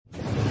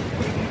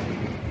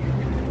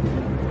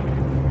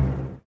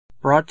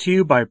Brought to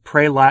you by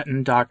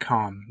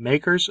PrayLatin.com,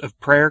 makers of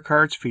prayer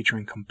cards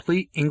featuring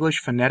complete English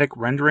phonetic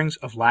renderings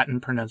of Latin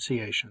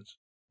pronunciations.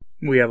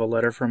 We have a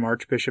letter from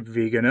Archbishop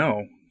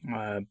Vigano.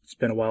 It's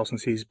been a while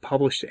since he's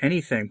published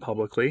anything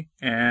publicly,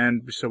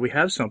 and so we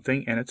have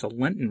something, and it's a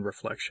Lenten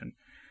reflection.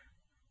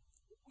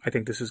 I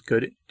think this is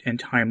good and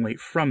timely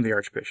from the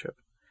Archbishop.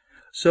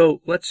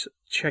 So let's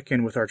check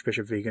in with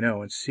Archbishop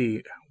Vigano and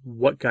see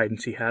what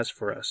guidance he has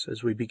for us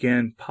as we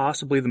begin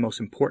possibly the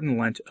most important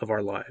Lent of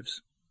our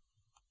lives.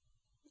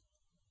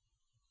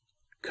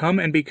 Come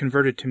and be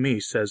converted to me,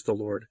 says the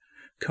Lord.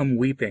 Come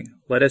weeping,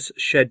 let us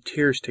shed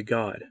tears to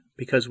God,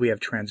 because we have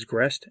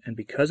transgressed, and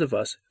because of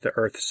us the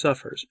earth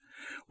suffers.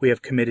 We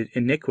have committed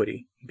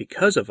iniquity,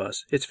 because of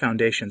us its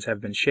foundations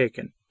have been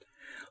shaken.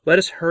 Let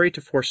us hurry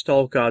to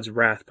forestall God's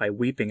wrath by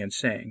weeping and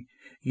saying,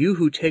 You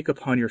who take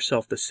upon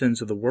yourself the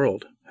sins of the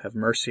world, have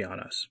mercy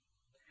on us.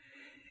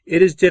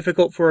 It is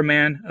difficult for a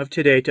man of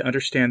today to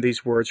understand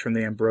these words from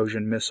the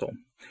Ambrosian Missal,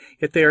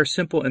 yet they are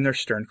simple in their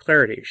stern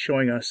clarity,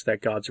 showing us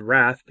that God's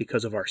wrath,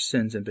 because of our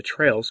sins and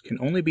betrayals, can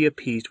only be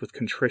appeased with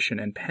contrition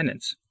and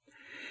penance.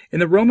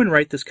 In the Roman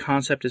Rite, this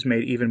concept is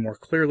made even more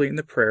clearly in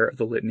the prayer of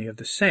the Litany of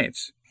the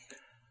Saints.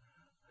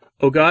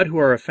 O God, who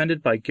are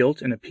offended by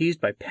guilt and appeased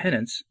by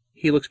penance,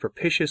 he looks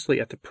propitiously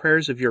at the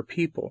prayers of your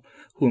people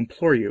who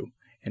implore you,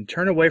 and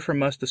turn away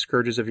from us the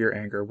scourges of your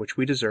anger, which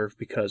we deserve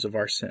because of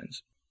our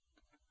sins.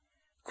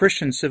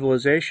 Christian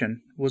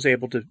civilization was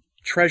able to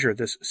treasure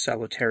this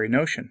salutary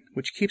notion,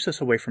 which keeps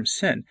us away from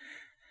sin,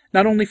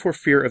 not only for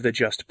fear of the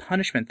just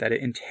punishment that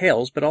it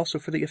entails, but also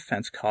for the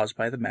offense caused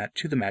by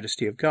to the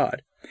majesty of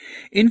God,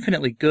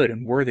 infinitely good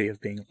and worthy of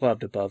being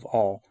loved above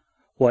all,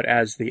 what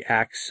as the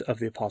Acts of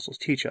the Apostles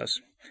teach us.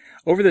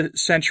 Over the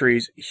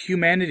centuries,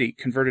 humanity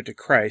converted to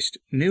Christ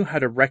knew how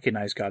to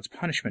recognize God's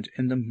punishment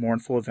in the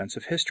mournful events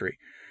of history.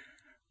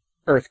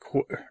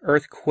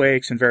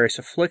 Earthquakes and various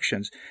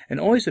afflictions, and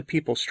always the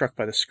people struck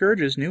by the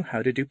scourges knew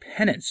how to do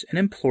penance and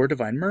implore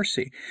divine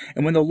mercy.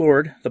 And when the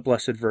Lord, the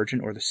Blessed Virgin,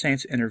 or the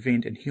saints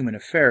intervened in human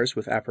affairs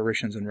with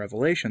apparitions and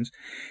revelations,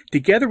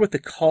 together with the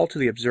call to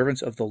the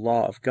observance of the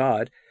law of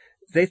God,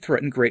 they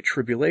threatened great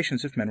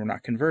tribulations if men were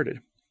not converted.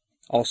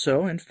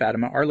 Also, in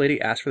Fatima, Our Lady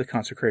asked for the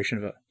consecration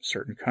of a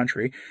certain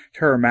country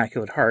to her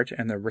Immaculate Heart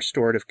and the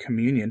restorative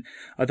communion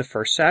of the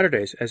first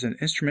Saturdays as an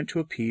instrument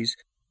to appease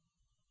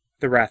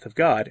the wrath of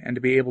God, and to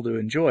be able to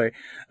enjoy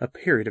a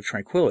period of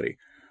tranquility.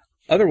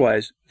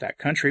 Otherwise, that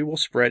country will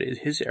spread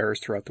his errors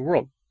throughout the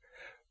world,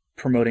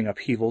 promoting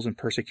upheavals and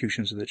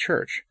persecutions of the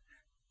Church.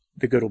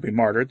 The good will be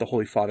martyred, the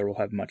Holy Father will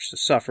have much to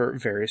suffer,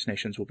 various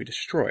nations will be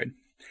destroyed.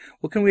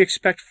 What can we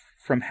expect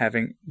from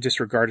having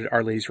disregarded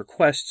Our Lady's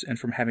requests and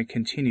from having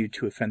continued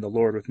to offend the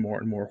Lord with more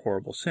and more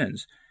horrible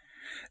sins?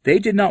 They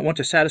did not want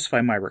to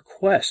satisfy my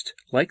request.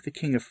 Like the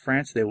King of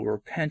France, they will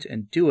repent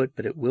and do it,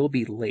 but it will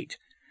be late.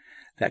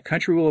 That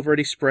country will have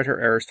already spread her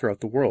errors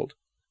throughout the world,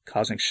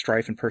 causing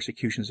strife and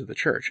persecutions of the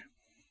Church.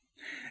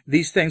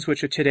 These things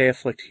which today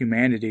afflict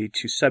humanity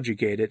to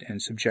subjugate it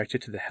and subject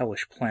it to the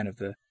hellish plan of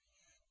the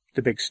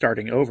big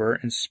starting over,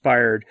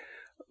 inspired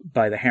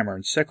by the hammer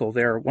and sickle,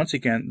 they are once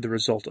again the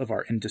result of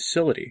our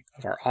indocility,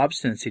 of our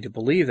obstinacy to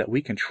believe that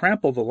we can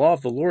trample the law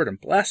of the Lord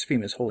and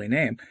blaspheme his holy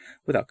name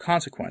without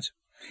consequence.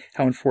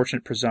 How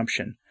unfortunate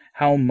presumption,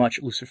 how much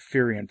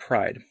Luciferian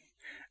pride.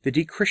 The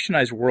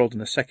de-Christianized world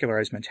and the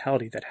secularized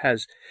mentality that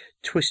has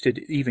twisted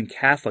even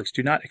Catholics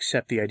do not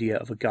accept the idea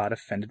of a God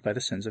offended by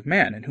the sins of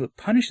man, and who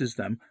punishes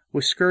them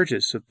with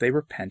scourges so that they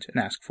repent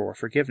and ask for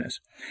forgiveness.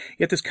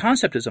 Yet this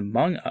concept is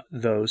among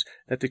those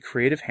that the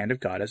creative hand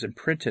of God has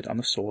imprinted on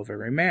the soul of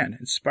every man,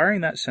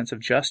 inspiring that sense of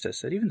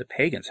justice that even the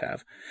pagans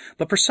have.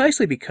 But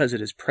precisely because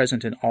it is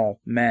present in all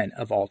men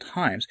of all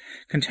times,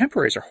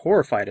 contemporaries are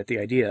horrified at the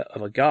idea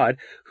of a God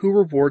who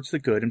rewards the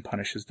good and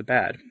punishes the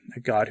bad, a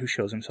God who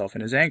shows himself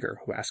in his anger,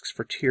 who asks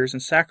for tears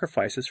and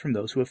sacrifices from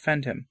those who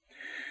offend him.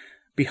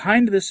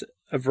 Behind this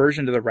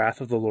aversion to the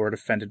wrath of the Lord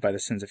offended by the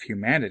sins of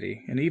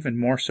humanity, and even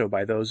more so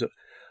by those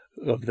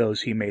of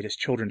those he made his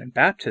children in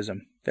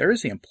baptism, there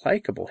is the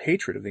implacable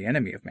hatred of the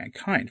enemy of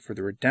mankind for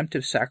the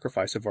redemptive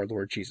sacrifice of our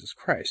Lord Jesus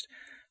Christ,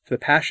 for the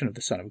passion of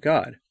the Son of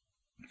God,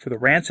 for the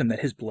ransom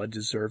that his blood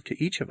deserved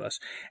to each of us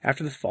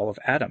after the fall of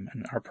Adam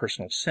and our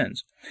personal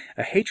sins,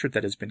 a hatred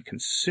that has been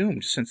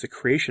consumed since the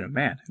creation of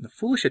man in the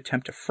foolish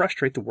attempt to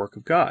frustrate the work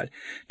of God,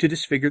 to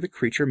disfigure the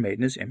creature made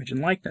in his image and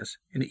likeness,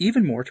 and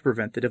even more to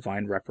prevent the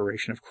divine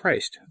reparation of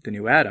Christ, the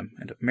new Adam,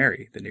 and of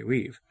Mary, the new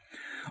Eve.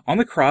 On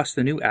the cross,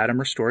 the new Adam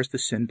restores the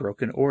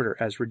sin-broken order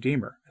as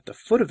Redeemer. At the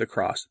foot of the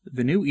cross,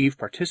 the new Eve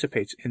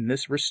participates in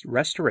this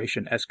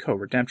restoration as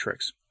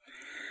co-redemptrix.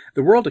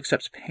 The world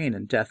accepts pain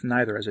and death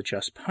neither as a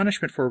just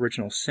punishment for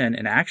original sin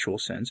and actual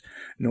sins,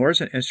 nor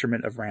as an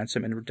instrument of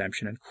ransom and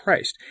redemption in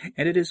Christ,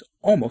 and it is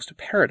almost a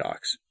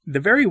paradox. The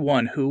very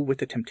one who, with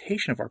the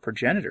temptation of our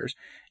progenitors,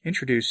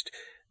 introduced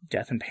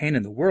death and pain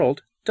in the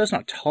world, does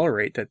not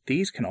tolerate that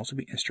these can also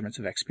be instruments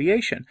of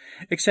expiation,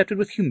 accepted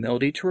with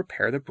humility to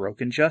repair the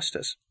broken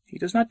justice. He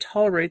does not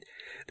tolerate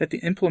that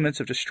the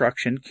implements of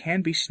destruction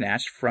can be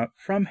snatched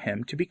from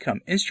him to become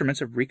instruments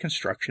of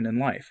reconstruction in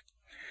life.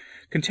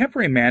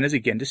 Contemporary man is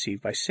again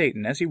deceived by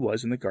Satan, as he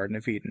was in the Garden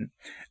of Eden.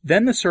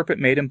 Then the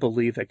serpent made him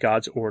believe that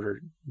God's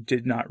order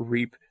did not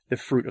reap the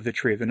fruit of the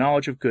tree of the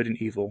knowledge of good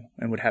and evil,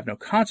 and would have no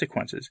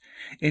consequences.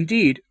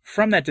 Indeed,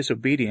 from that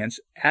disobedience,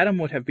 Adam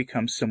would have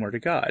become similar to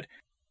God.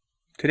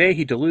 Today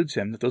he deludes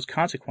him that those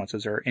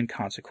consequences are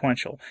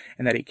inconsequential,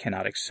 and that he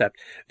cannot accept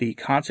the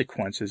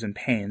consequences and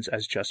pains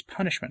as just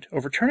punishment,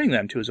 overturning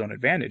them to his own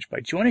advantage by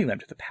joining them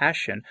to the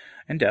passion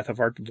and death of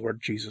our Lord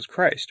Jesus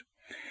Christ.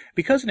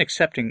 Because in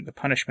accepting the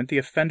punishment, the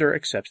offender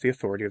accepts the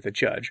authority of the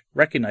judge,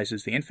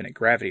 recognizes the infinite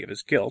gravity of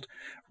his guilt,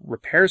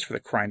 repairs for the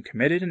crime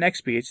committed, and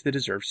expiates the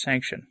deserved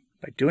sanction.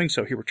 By doing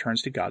so, he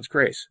returns to God's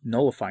grace,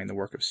 nullifying the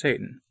work of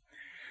Satan.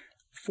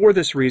 For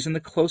this reason, the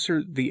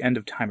closer the end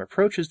of time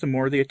approaches, the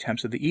more the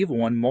attempts of the evil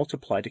one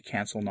multiply to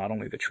cancel not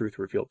only the truth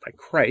revealed by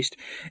Christ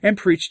and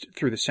preached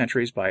through the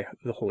centuries by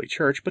the Holy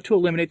Church, but to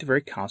eliminate the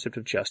very concept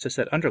of justice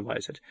that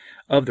underlies it,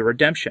 of the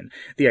redemption,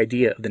 the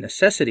idea of the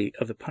necessity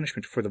of the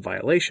punishment for the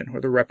violation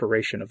or the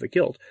reparation of the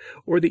guilt,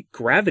 or the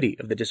gravity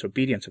of the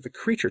disobedience of the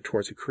creature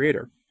towards the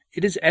Creator.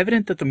 It is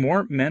evident that the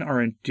more men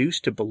are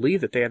induced to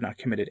believe that they have not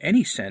committed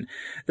any sin,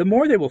 the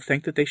more they will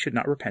think that they should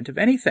not repent of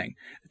anything,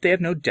 that they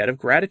have no debt of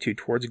gratitude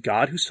towards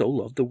God who so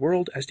loved the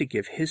world as to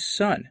give his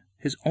Son,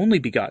 his only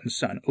begotten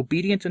Son,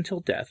 obedient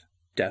until death,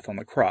 death on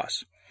the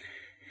cross.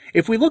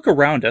 If we look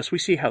around us, we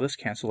see how this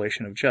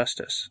cancellation of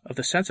justice, of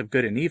the sense of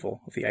good and evil,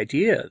 of the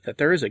idea that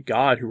there is a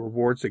God who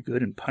rewards the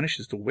good and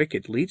punishes the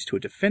wicked, leads to a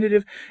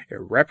definitive,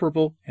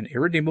 irreparable, and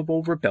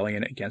irredeemable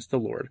rebellion against the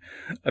Lord,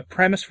 a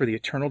premise for the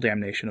eternal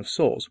damnation of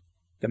souls.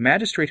 The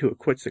magistrate who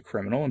acquits the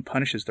criminal and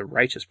punishes the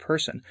righteous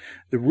person,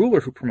 the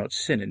ruler who promotes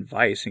sin and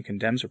vice and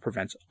condemns or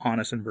prevents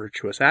honest and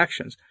virtuous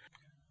actions,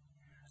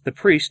 the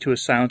priest who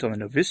is silent on the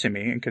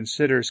novissimi and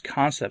considers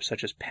concepts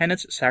such as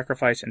penance,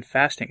 sacrifice, and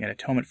fasting and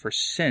atonement for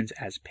sins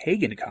as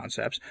pagan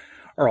concepts,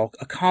 are all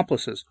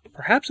accomplices,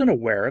 perhaps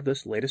unaware of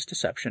this latest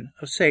deception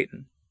of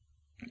Satan.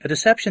 A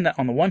deception that,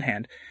 on the one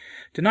hand,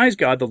 denies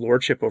God the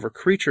lordship over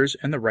creatures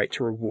and the right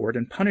to reward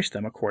and punish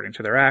them according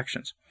to their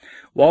actions,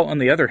 while, on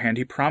the other hand,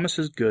 he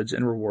promises goods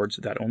and rewards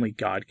that only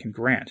God can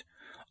grant.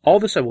 All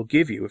this I will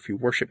give you if you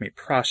worship me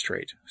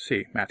prostrate.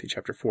 See Matthew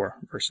chapter 4,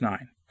 verse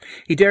 9.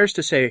 He dares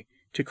to say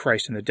to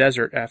Christ in the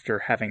desert after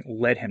having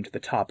led him to the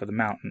top of the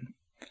mountain.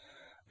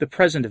 The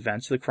present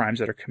events, the crimes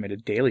that are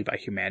committed daily by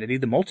humanity,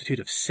 the multitude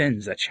of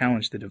sins that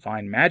challenge the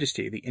divine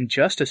majesty, the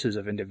injustices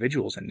of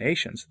individuals and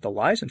nations, the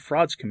lies and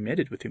frauds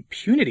committed with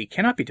impunity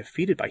cannot be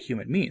defeated by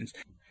human means,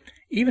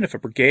 even if a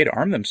brigade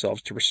armed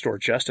themselves to restore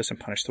justice and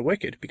punish the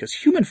wicked, because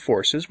human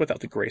forces, without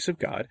the grace of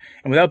God,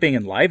 and without being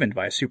enlivened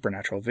by a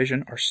supernatural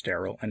vision, are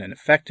sterile and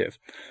ineffective.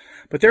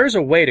 But there is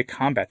a way to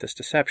combat this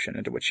deception,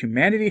 into which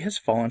humanity has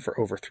fallen for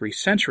over 3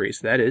 centuries,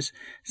 that is,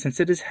 since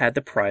it has had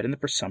the pride and the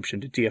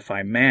presumption to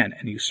deify man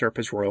and usurp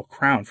his royal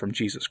crown from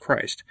Jesus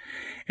Christ.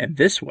 And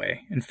this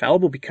way,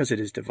 infallible because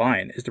it is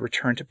divine, is the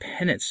return to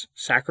penance,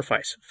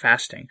 sacrifice,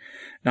 fasting,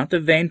 not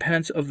the vain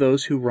penance of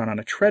those who run on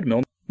a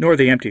treadmill, nor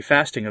the empty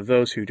fasting of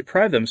those who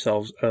deprive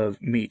themselves of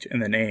meat in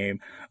the name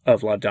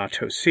of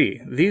Laudato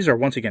Si. These are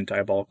once again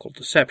diabolical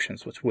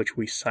deceptions with which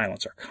we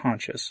silence our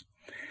conscience.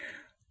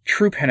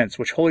 True penance,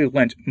 which Holy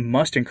Lent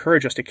must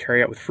encourage us to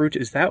carry out with fruit,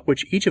 is that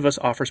which each of us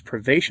offers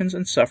privations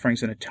and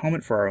sufferings in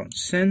atonement for our own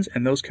sins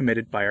and those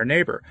committed by our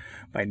neighbor,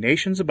 by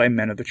nations, and by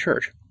men of the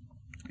Church.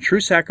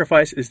 True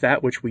sacrifice is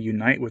that which we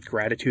unite with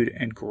gratitude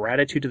and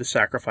gratitude to the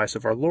sacrifice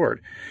of our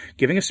Lord,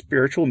 giving a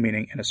spiritual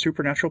meaning and a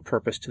supernatural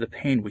purpose to the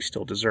pain we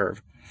still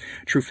deserve.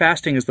 True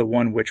fasting is the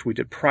one which we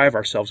deprive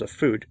ourselves of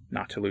food,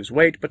 not to lose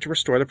weight, but to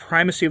restore the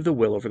primacy of the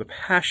will over the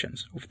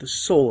passions, over the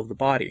soul of the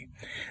body.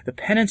 The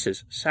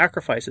penances,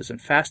 sacrifices,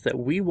 and fasts that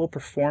we will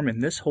perform in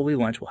this Holy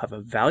Lent will have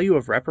a value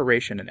of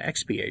reparation and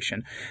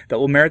expiation that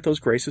will merit those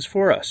graces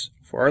for us,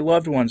 for our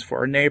loved ones, for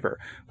our neighbor,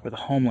 for the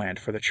homeland,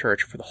 for the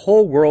Church, for the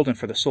whole world, and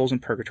for the souls in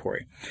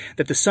purgatory.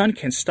 That the Son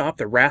can stop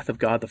the wrath of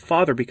God the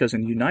Father, because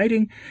in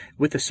uniting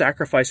with the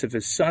sacrifice of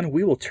his Son,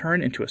 we will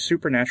turn into a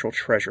supernatural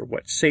treasure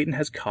what Satan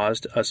has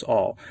caused us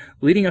all,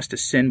 leading us to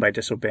sin by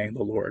disobeying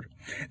the Lord.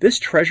 This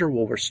treasure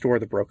will restore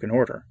the broken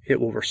order. It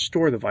will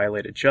restore the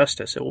violated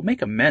justice. It will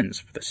make amends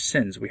for the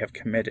sins we have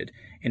committed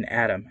in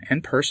Adam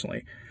and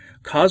personally.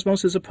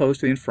 Cosmos is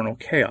opposed to the infernal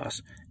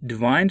chaos,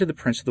 divine to the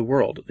prince of the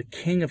world, the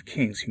king of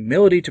kings,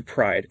 humility to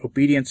pride,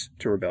 obedience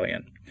to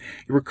rebellion.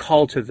 You were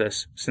called to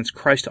this, since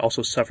Christ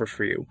also suffered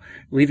for you,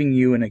 leaving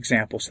you an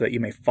example so that you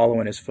may follow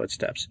in his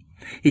footsteps.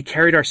 He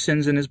carried our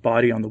sins in his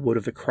body on the wood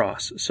of the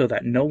cross, so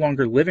that no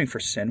longer living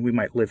for sin, we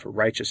might live for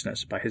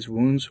righteousness. By his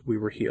wounds we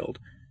were healed.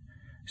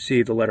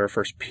 See the letter of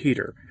 1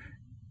 Peter,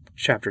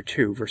 chapter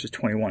 2, verses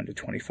 21 to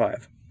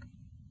 25.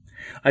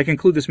 I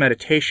conclude this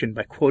meditation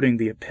by quoting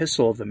the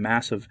Epistle of the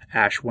Mass of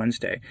Ash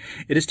Wednesday.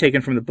 It is taken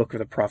from the book of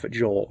the prophet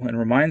Joel and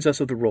reminds us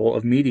of the role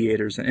of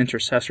mediators and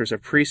intercessors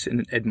of priests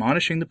in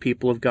admonishing the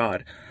people of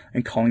God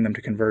and calling them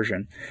to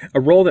conversion, a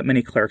role that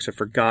many clerics have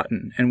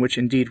forgotten and which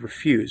indeed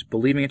refuse,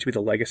 believing it to be the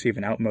legacy of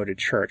an outmoded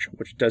church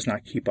which does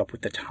not keep up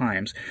with the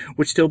times,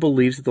 which still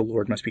believes that the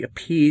Lord must be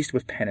appeased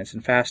with penance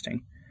and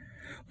fasting.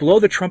 Blow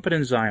the trumpet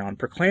in Zion,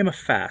 proclaim a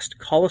fast,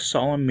 call a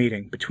solemn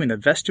meeting. Between the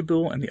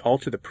vestibule and the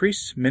altar, the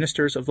priests,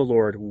 ministers of the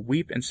Lord,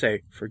 weep and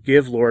say,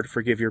 Forgive, Lord,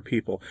 forgive your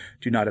people.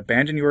 Do not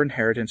abandon your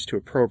inheritance to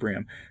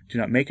opprobrium. Do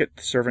not make it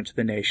the servant to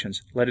the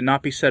nations. Let it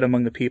not be said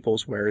among the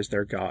peoples, Where is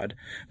their God?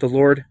 The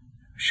Lord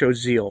showed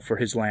zeal for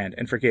his land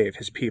and forgave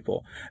his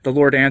people. The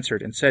Lord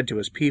answered and said to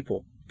his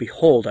people,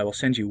 Behold, I will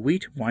send you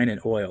wheat, wine,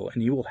 and oil,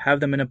 and you will have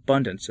them in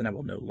abundance, and I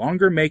will no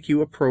longer make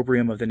you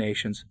opprobrium of the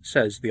nations,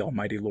 says the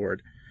Almighty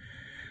Lord.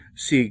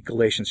 See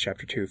Galatians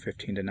chapter 2,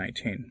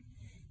 15-19.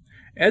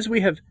 As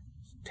we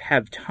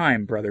have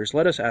time, brothers,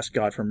 let us ask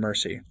God for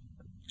mercy,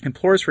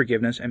 implore his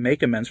forgiveness, and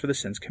make amends for the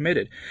sins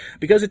committed,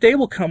 because a day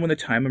will come when the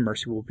time of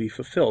mercy will be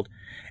fulfilled,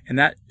 and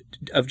that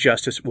of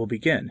justice will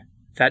begin.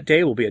 That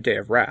day will be a day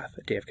of wrath,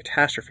 a day of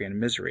catastrophe and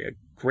misery, a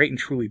great and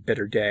truly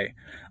bitter day.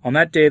 On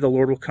that day the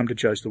Lord will come to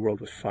judge the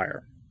world with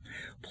fire.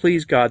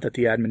 Please God that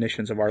the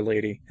admonitions of Our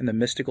Lady and the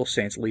mystical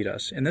saints lead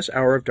us, in this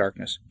hour of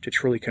darkness, to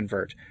truly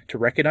convert, to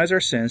recognize our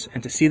sins,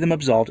 and to see them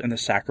absolved in the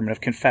sacrament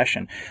of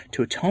confession,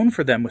 to atone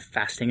for them with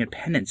fasting and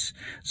penance,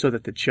 so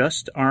that the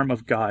just arm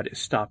of God is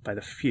stopped by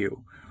the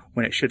few,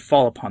 when it should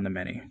fall upon the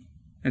many.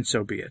 And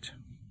so be it.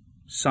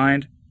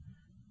 Signed,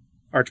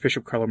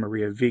 Archbishop Carlo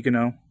Maria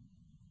Vigano,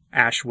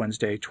 Ash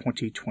Wednesday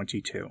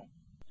 2022.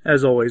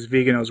 As always,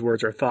 Vigano's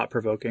words are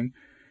thought-provoking.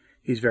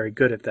 He's very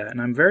good at that, and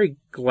I'm very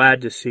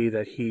glad to see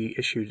that he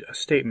issued a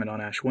statement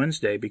on Ash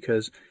Wednesday,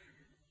 because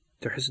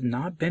there has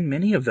not been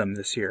many of them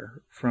this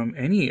year from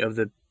any of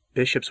the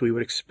bishops we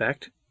would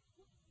expect,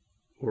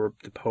 or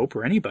the Pope,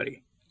 or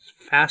anybody. It's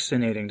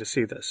fascinating to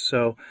see this.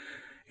 So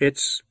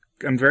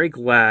I'm very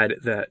glad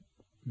that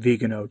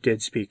Vigano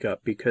did speak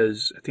up,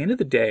 because at the end of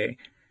the day,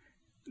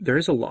 there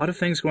is a lot of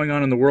things going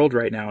on in the world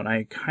right now, and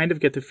I kind of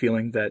get the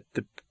feeling that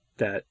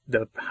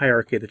the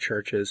hierarchy of the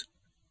church is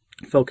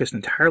focused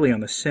entirely on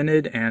the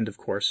synod and, of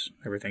course,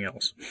 everything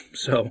else.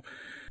 So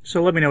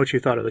let me know what you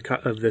thought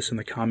of this in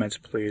the comments,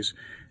 please.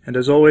 And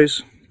as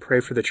always, pray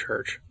for the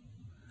church.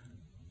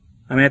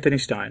 I'm Anthony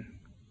Stein.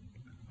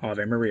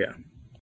 Ave Maria.